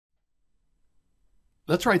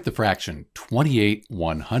Let's write the fraction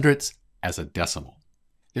 28/100ths as a decimal.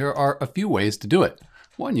 There are a few ways to do it.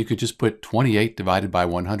 One, you could just put 28 divided by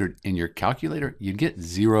 100 in your calculator. You'd get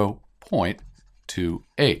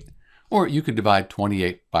 0.28. Or you could divide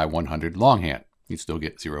 28 by 100 longhand. You'd still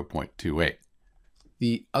get 0.28.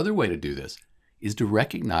 The other way to do this is to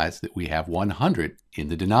recognize that we have 100 in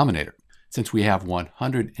the denominator. Since we have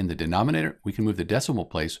 100 in the denominator, we can move the decimal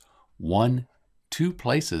place 2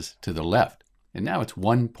 places to the left. And now it's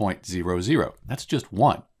 1.00. That's just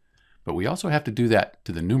 1. But we also have to do that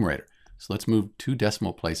to the numerator. So let's move 2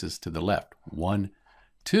 decimal places to the left. 1,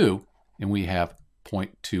 2, and we have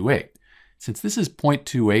 0.28. Since this is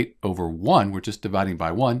 0.28 over 1, we're just dividing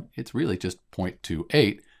by 1. It's really just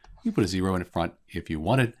 0.28. You put a 0 in front if you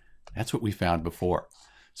wanted. That's what we found before.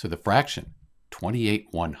 So the fraction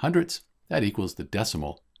 28/100ths, that equals the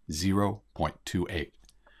decimal 0.28.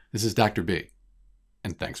 This is Dr. B,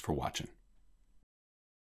 and thanks for watching.